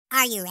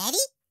Are you ready?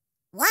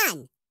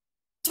 1,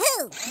 2,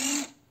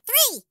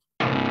 3.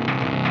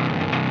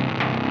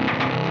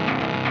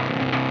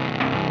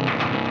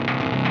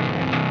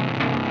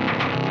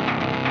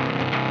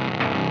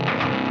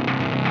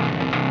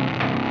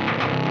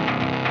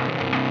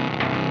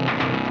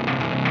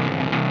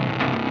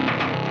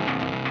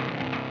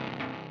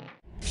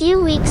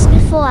 Few weeks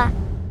before.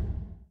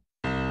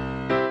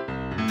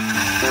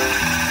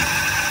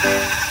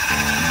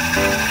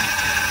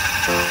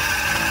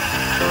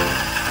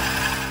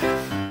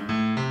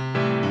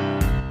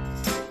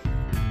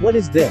 What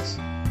is this?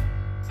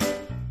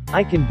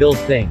 I can build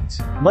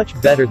things much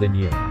better than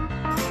you.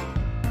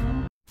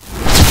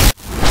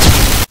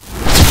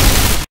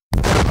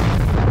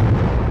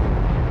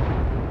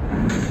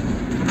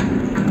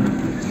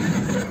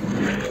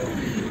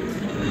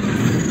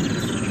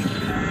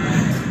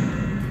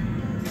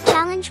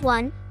 Challenge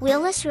 1,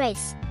 Wheelless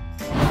Race.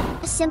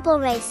 A simple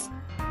race.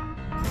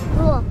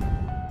 Rule: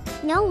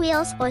 no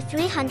wheels or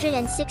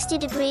 360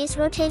 degrees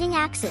rotating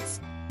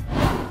axis.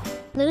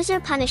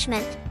 Loser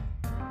punishment.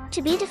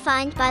 To be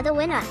defined by the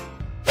winner.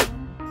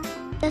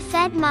 The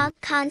Fedmog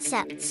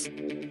concepts.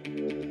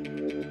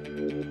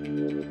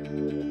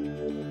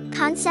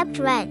 Concept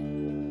red.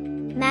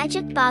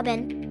 Magic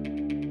Bubbin.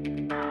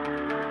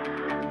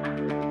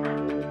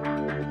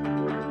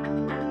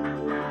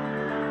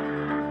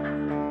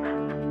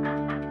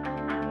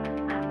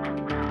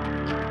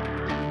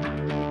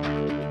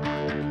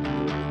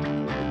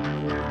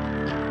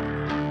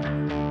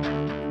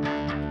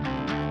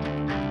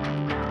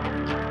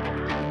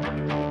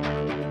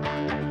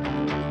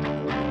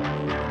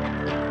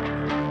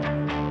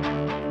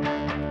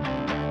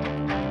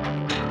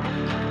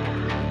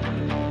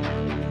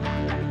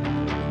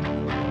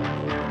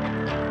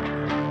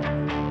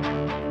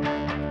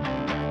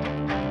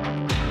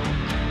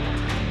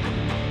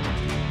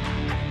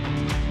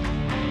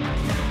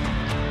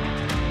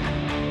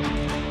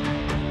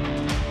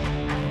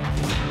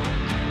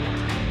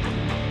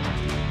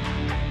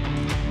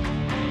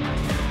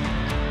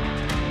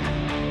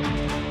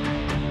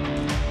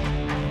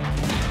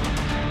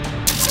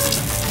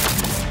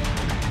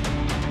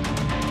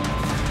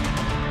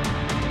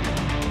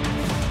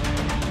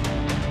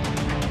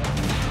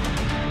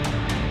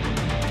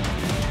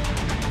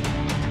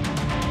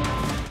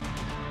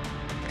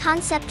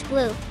 Concept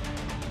blue.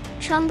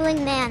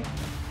 Tumbling man.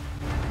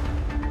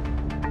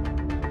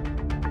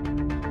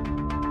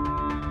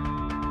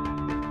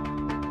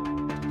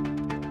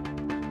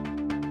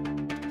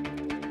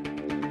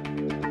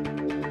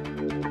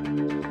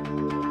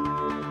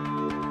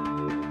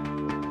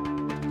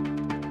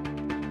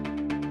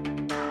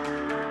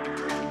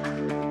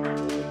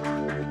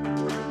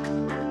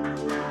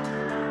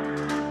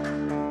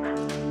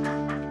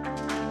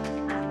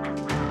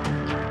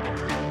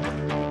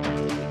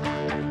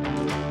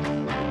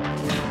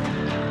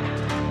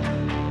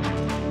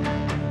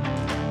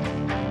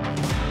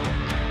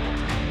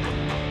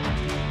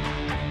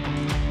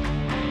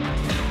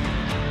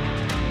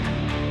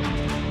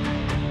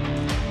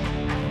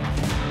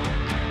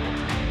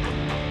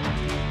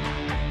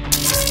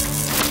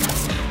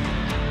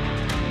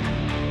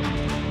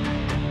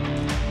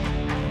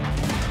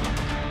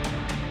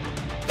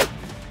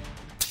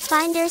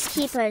 Finders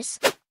keepers.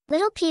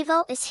 Little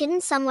Pivo is hidden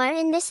somewhere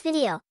in this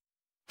video.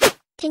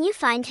 Can you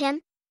find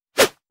him?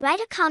 Write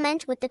a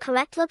comment with the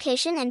correct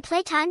location and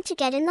playtime to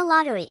get in the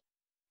lottery.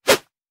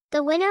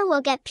 The winner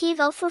will get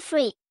Pivo for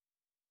free.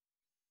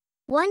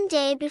 One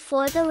day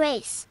before the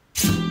race.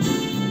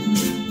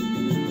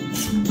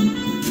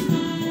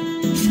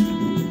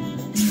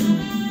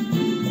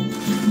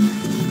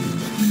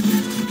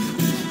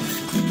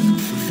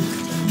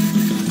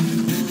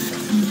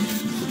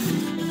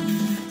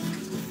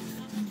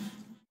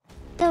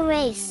 The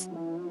race.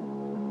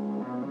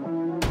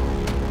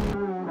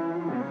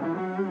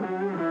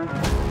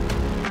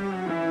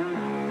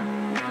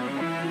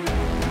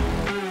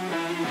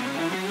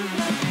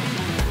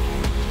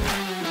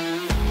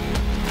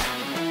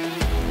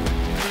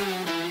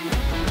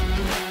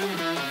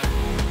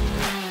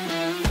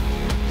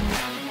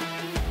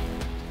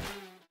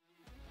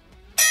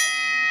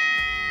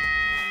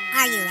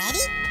 Are you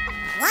ready?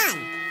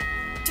 1,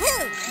 2,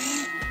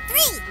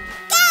 3,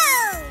 go!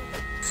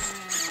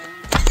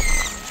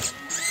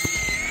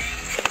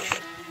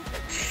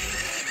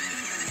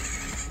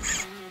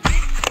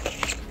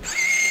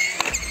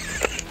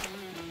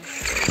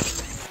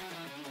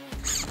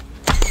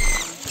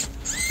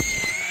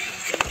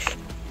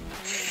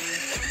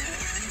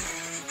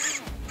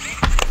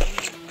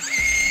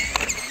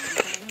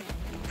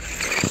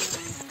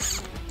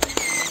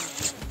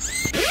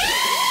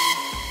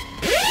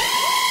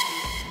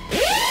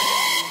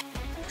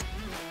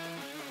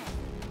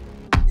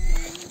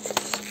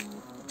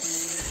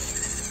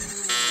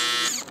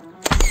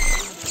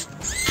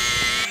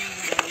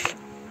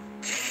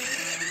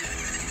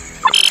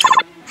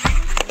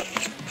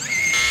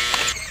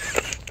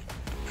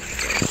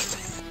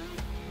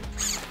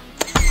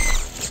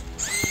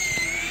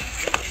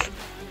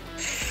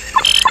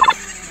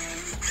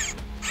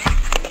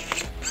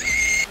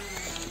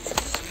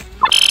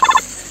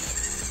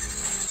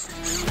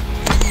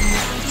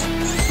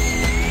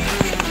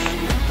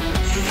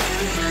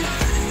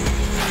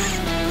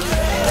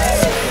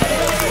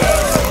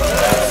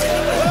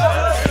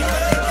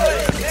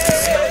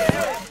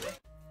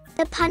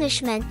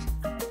 punishment.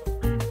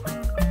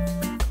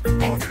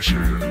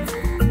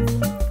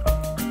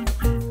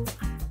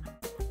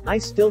 I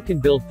still can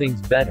build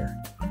things better.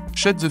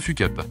 Shut the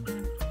fuck up.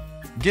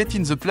 Get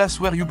in the place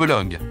where you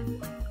belong.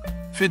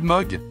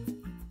 Fedmog.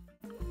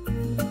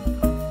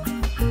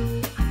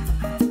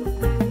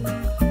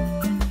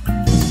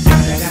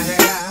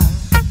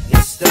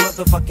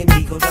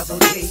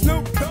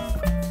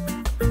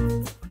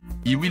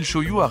 He will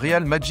show you a real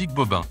magic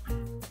Bubbin.